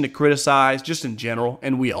position to criticize just in general,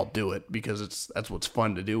 and we all do it because that's what's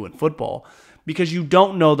fun to do in football, because you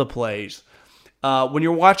don't know the plays. When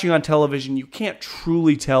you're watching on television, you can't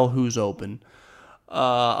truly tell who's open.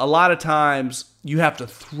 A lot of times you have to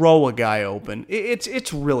throw a guy open.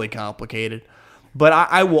 It's really complicated, but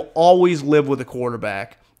I will always live with a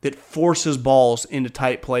quarterback that forces balls into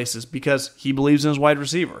tight places because he believes in his wide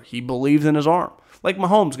receiver. He believes in his arm. Like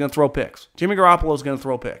Mahomes is going to throw picks. Jimmy Garoppolo is going to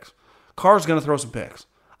throw picks. Carr's going to throw some picks.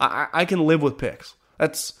 I can live with picks.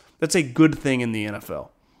 That's a good thing in the NFL.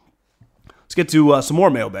 Let's get to some more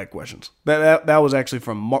mailbag questions. That was actually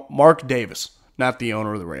from Mark Davis, not the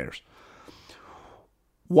owner of the Raiders.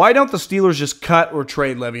 Why don't the Steelers just cut or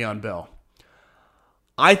trade Le'Veon Bell?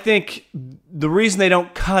 I think the reason they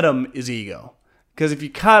don't cut him is ego. Because if you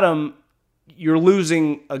cut him, you're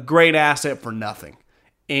losing a great asset for nothing.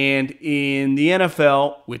 And in the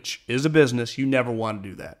NFL, which is a business, you never want to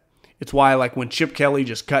do that. It's why, like, when Chip Kelly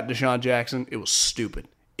just cut Deshaun Jackson, it was stupid.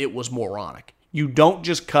 It was moronic. You don't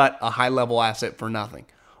just cut a high-level asset for nothing.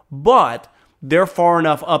 But they're far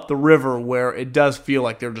enough up the river where it does feel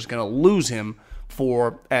like they're just going to lose him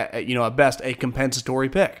for, at best, a compensatory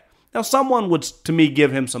pick. Now, someone would, to me,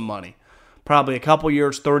 give him some money. Probably a couple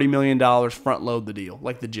years, $30 million, front load the deal,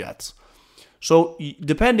 like the Jets. So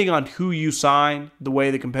depending on who you sign, the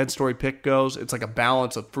way the compensatory pick goes, it's like a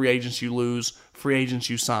balance of free agents you lose, free agents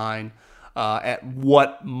you sign, at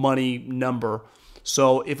what money number.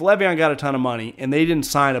 So if Le'Veon got a ton of money and they didn't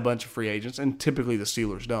sign a bunch of free agents, and typically the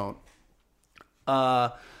Steelers don't,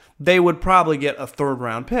 they would probably get a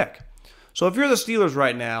third-round pick. So if you're the Steelers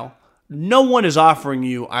right now, no one is offering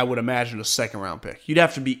you, I would imagine, a second-round pick. You'd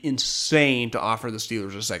have to be insane to offer the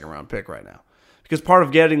Steelers a second-round pick right now. Because part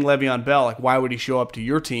of getting Le'Veon Bell, like, why would he show up to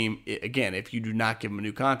your team, again, if you do not give him a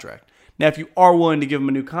new contract? Now, if you are willing to give him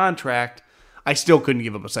a new contract, I still couldn't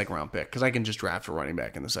give him a second-round pick because I can just draft a running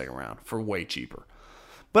back in the second round for way cheaper.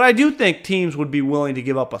 But I do think teams would be willing to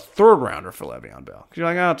give up a third-rounder for Le'Veon Bell. Because you're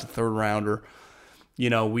like, oh, it's a third-rounder.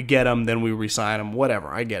 We get him, then we re-sign him, whatever.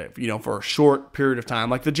 I get it, for a short period of time,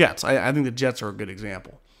 like the Jets. I think the Jets are a good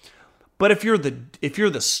example. But if you're the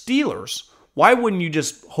Steelers, why wouldn't you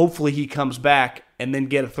just hopefully he comes back and then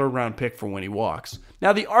get a third-round pick for when he walks?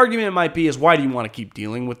 Now, the argument might be is why do you want to keep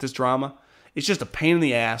dealing with this drama? It's just a pain in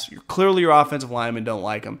the ass. Clearly your offensive linemen don't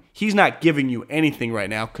like him. He's not giving you anything right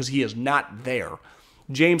now because he is not there.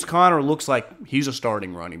 James Conner looks like he's a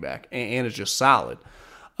starting running back and is just solid.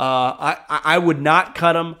 I would not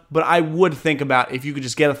cut him, but I would think about if you could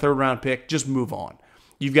just get a third-round pick, just move on.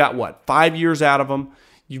 You've got, 5 years out of him.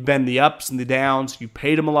 You've been the ups and the downs. You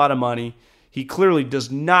paid him a lot of money. He clearly does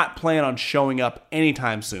not plan on showing up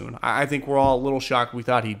anytime soon. I think we're all a little shocked. We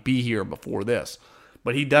thought he'd be here before this.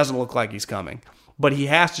 But he doesn't look like he's coming. But he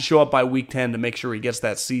has to show up by week 10 to make sure he gets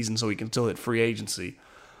that season so he can still hit free agency.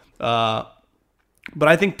 But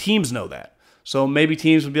I think teams know that. So maybe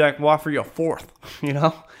teams would be like, we'll offer you a fourth.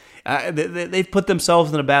 They've put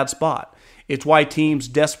themselves in a bad spot. It's why teams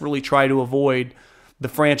desperately try to avoid the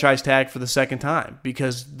franchise tag for the second time,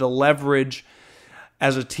 because the leverage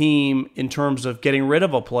as a team in terms of getting rid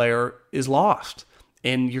of a player is lost.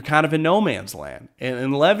 And you're kind of in no man's land.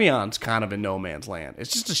 And Le'Veon's kind of in no man's land.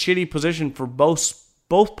 It's just a shitty position for both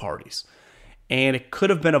parties. And it could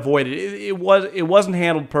have been avoided. It wasn't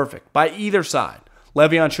handled perfect by either side.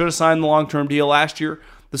 Le'Veon should have signed the long-term deal last year.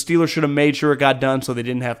 The Steelers should have made sure it got done so they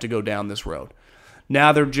didn't have to go down this road.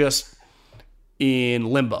 Now they're just in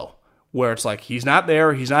limbo, where it's like he's not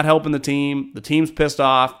there, he's not helping the team's pissed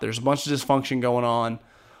off, there's a bunch of dysfunction going on.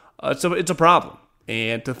 It's a problem.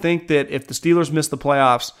 And to think that if the Steelers miss the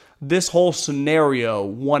playoffs, this whole scenario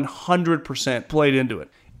 100% played into it.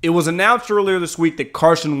 It was announced earlier this week that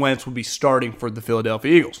Carson Wentz would be starting for the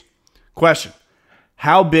Philadelphia Eagles. Question: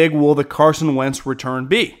 how big will the Carson Wentz return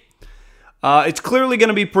be? It's clearly going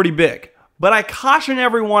to be pretty big, but I caution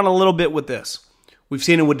everyone a little bit with this. We've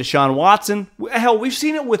seen it with Deshaun Watson. Hell, we've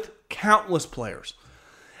seen it with countless players.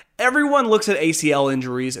 Everyone looks at ACL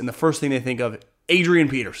injuries, and the first thing they think of, Adrian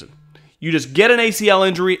Peterson. You just get an ACL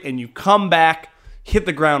injury, and you come back, hit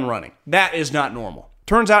the ground running. That is not normal.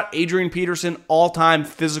 Turns out Adrian Peterson, all-time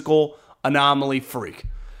physical anomaly freak.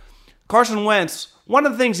 Carson Wentz, one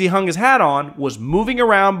of the things he hung his hat on was moving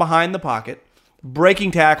around behind the pocket,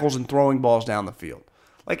 breaking tackles, and throwing balls down the field.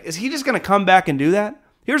 Like, is he just going to come back and do that?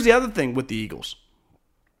 Here's the other thing with the Eagles.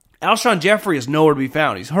 Alshon Jeffrey is nowhere to be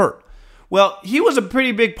found. He's hurt. Well, he was a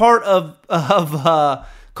pretty big part of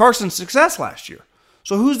Carson's success last year.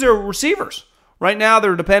 So who's their receivers? Right now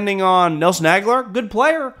they're depending on Nelson Agholor, good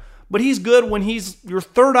player, but he's good when he's your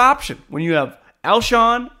third option, when you have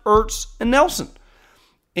Alshon, Ertz, and Nelson.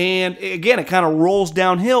 And again, it kind of rolls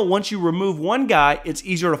downhill. Once you remove one guy, it's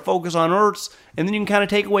easier to focus on Ertz, and then you can kind of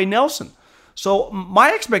take away Nelson. So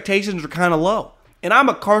my expectations are kind of low. And I'm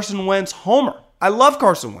a Carson Wentz homer. I love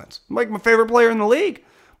Carson Wentz. I'm like my favorite player in the league.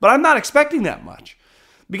 But I'm not expecting that much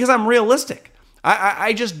because I'm realistic.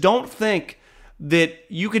 I just don't think that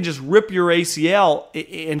you can just rip your ACL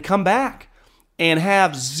and come back and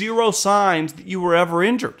have zero signs that you were ever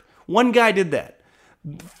injured. One guy did that.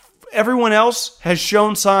 Everyone else has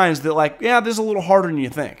shown signs that, like, yeah, this is a little harder than you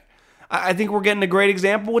think. I think we're getting a great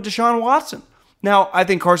example with Deshaun Watson. Now, I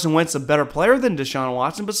think Carson Wentz is a better player than Deshaun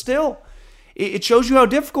Watson, but still, it shows you how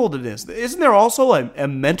difficult it is. Isn't there also a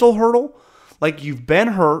mental hurdle? Like, you've been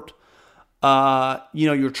hurt.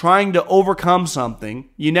 You're trying to overcome something.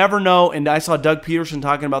 You never know, and I saw Doug Peterson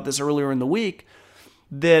talking about this earlier in the week,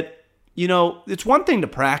 that, it's one thing to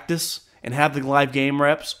practice and have the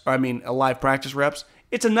live practice reps.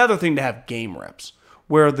 It's another thing to have game reps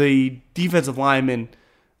where the defensive lineman,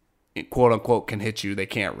 quote unquote, can hit you. They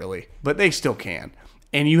can't really, but they still can.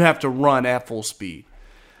 And you have to run at full speed.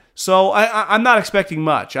 So I'm not expecting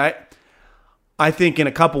much. I think in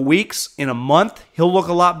a couple weeks, in a month, he'll look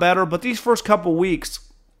a lot better. But these first couple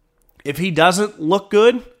weeks, if he doesn't look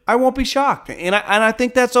good, I won't be shocked. And I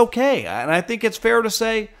think that's okay. And I think it's fair to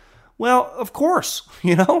say, well, of course,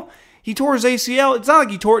 he tore his ACL. It's not like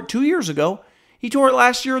he tore it 2 years ago. He tore it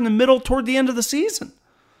last year in the middle toward the end of the season.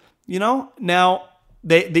 Now,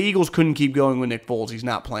 the Eagles couldn't keep going with Nick Foles. He's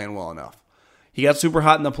not playing well enough. He got super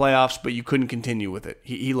hot in the playoffs, but you couldn't continue with it.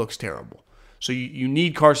 He looks terrible. So you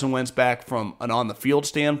need Carson Wentz back from an on-the-field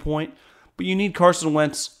standpoint, but you need Carson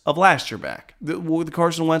Wentz of last year back. With the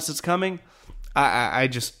Carson Wentz that's coming, I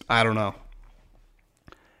don't know.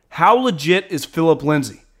 How legit is Phillip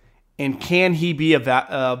Lindsay, and can he be a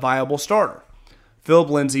viable starter?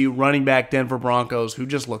 Phillip Lindsay, running back, Denver Broncos, who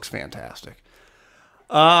just looks fantastic.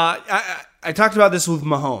 I talked about this with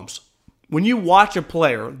Mahomes. When you watch a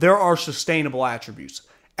player, there are sustainable attributes.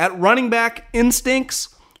 At running back,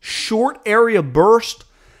 instincts, short area burst,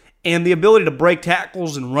 and the ability to break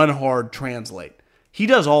tackles and run hard translate. He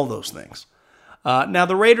does all those things. Now,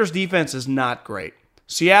 the Raiders' defense is not great.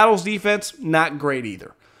 Seattle's defense, not great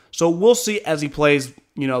either. So we'll see as he plays,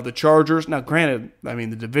 the Chargers. Now, granted,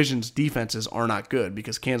 the division's defenses are not good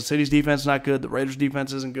because Kansas City's defense is not good. The Raiders'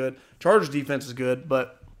 defense isn't good. Chargers' defense is good,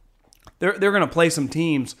 but they're going to play some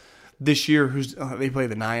teams this year they play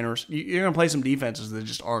the Niners. You're going to play some defenses that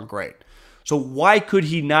just aren't great. So why could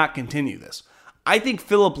he not continue this? I think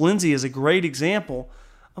Phillip Lindsay is a great example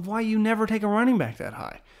of why you never take a running back that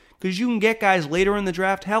high. Because you can get guys later in the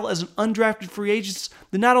draft, hell, as an undrafted free agent,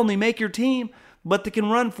 that not only make your team, but that can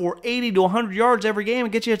run for 80 to 100 yards every game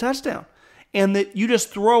and get you a touchdown. And that you just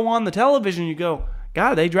throw on the television and you go,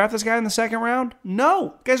 God, they draft this guy in the second round?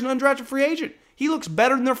 No, the guy's an undrafted free agent. He looks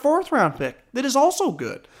better than their fourth round pick. That is also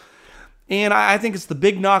good. And I think it's the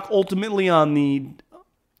big knock ultimately on the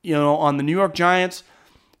New York Giants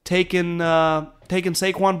taking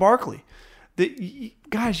Saquon Barkley.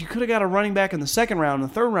 Guys, you could have got a running back in the second round, the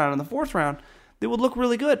third round, and the fourth round that would look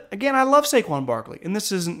really good. Again, I love Saquon Barkley, and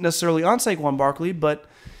this isn't necessarily on Saquon Barkley, but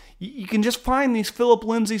you can just find these Phillip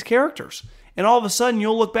Lindsay's characters. And all of a sudden,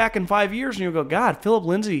 you'll look back in 5 years and you'll go, God, Phillip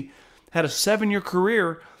Lindsay had a 7-year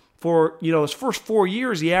career. For his first 4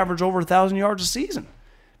 years, he averaged over 1,000 yards a season.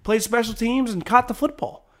 Played special teams and caught the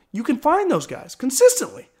football. You can find those guys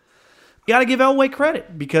consistently. You got to give Elway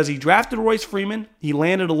credit because he drafted Royce Freeman. He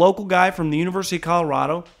landed a local guy from the University of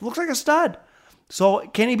Colorado. Looks like a stud. So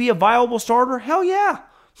can he be a viable starter? Hell yeah.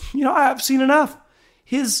 I've seen enough.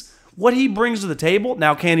 What he brings to the table,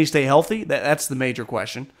 now can he stay healthy? That's the major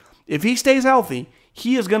question. If he stays healthy,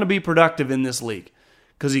 he is going to be productive in this league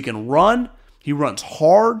because he can run. He runs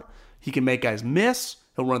hard. He can make guys miss.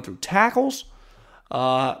 He'll run through tackles.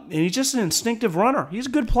 And he's just an instinctive runner. He's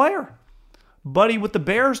a good player. Buddy with the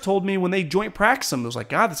Bears told me when they joint practiced him, it was like,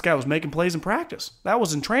 God, this guy was making plays in practice. That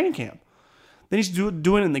was in training camp. Then he's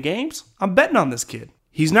doing it in the games. I'm betting on this kid.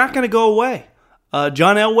 He's not going to go away.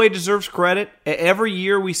 John Elway deserves credit. Every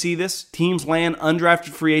year we see this. Teams land undrafted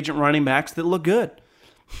free agent running backs that look good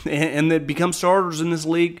and that become starters in this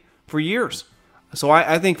league for years. So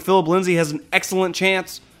I think Phillip Lindsay has an excellent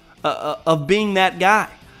chance of being that guy.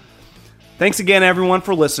 Thanks again, everyone,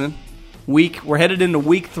 for listening. We're headed into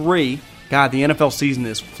week 3. God, the NFL season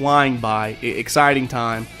is flying by. Exciting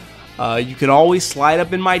time. You can always slide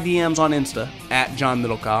up in my DMs on Insta,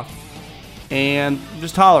 @JohnMiddlecoff, and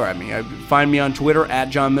just holler at me. Find me on Twitter,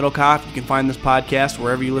 @JohnMiddlecoff. You can find this podcast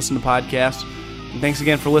wherever you listen to podcasts. And thanks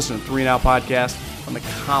again for listening to 3 and Out Podcast on the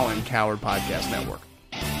Colin Cowherd Podcast Network.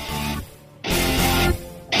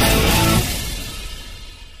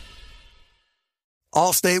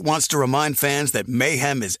 Allstate wants to remind fans that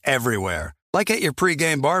mayhem is everywhere, like at your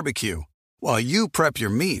pregame barbecue. While you prep your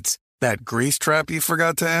meats, that grease trap you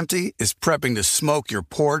forgot to empty is prepping to smoke your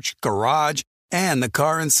porch, garage, and the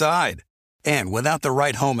car inside. And without the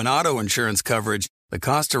right home and auto insurance coverage, the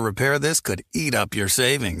cost to repair this could eat up your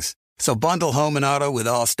savings. So bundle home and auto with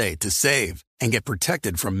Allstate to save and get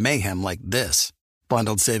protected from mayhem like this.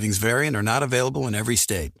 Bundled savings vary and are not available in every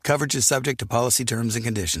state. Coverage is subject to policy terms and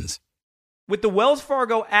conditions. With the Wells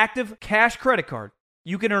Fargo Active Cash Credit Card,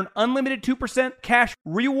 you can earn unlimited 2% cash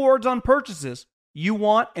rewards on purchases you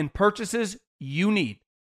want and purchases you need.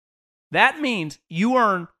 That means you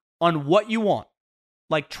earn on what you want,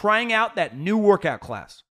 like trying out that new workout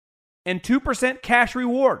class, and 2% cash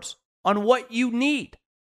rewards on what you need,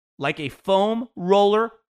 like a foam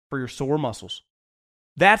roller for your sore muscles.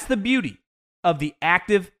 That's the beauty of the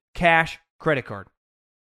Active Cash Credit Card.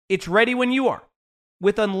 It's ready when you are,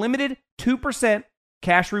 with unlimited 2%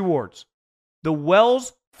 cash rewards. The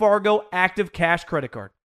Wells Fargo Active Cash Credit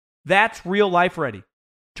Card. That's real life ready.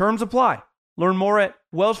 Terms apply. Learn more at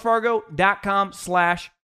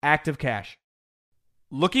wellsfargo.com/activecash.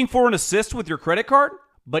 Looking for an assist with your credit card,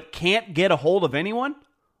 but can't get a hold of anyone?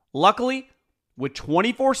 Luckily, with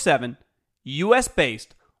 24/7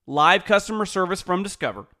 US-based live customer service from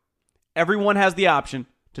Discover, everyone has the option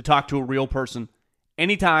to talk to a real person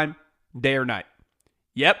anytime, day or night.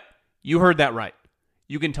 Yep, you heard that right.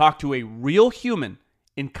 You can talk to a real human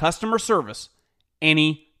in customer service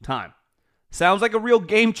anytime. Sounds like a real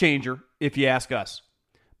game changer if you ask us.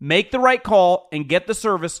 Make the right call and get the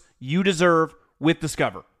service you deserve with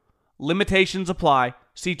Discover. Limitations apply.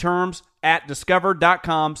 See terms at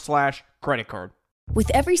discover.com/creditcard. With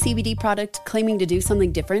every CBD product claiming to do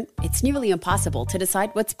something different, it's nearly impossible to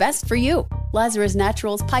decide what's best for you. Lazarus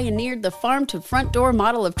Naturals pioneered the farm-to-front-door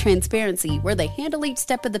model of transparency, where they handle each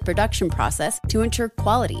step of the production process to ensure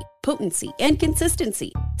quality, potency, and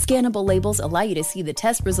consistency. Scannable labels allow you to see the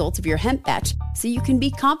test results of your hemp batch, so you can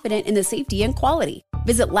be confident in the safety and quality.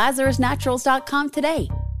 Visit LazarusNaturals.com today.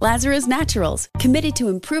 Lazarus Naturals, committed to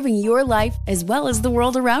improving your life as well as the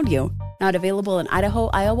world around you. Not available in Idaho,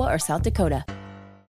 Iowa, or South Dakota.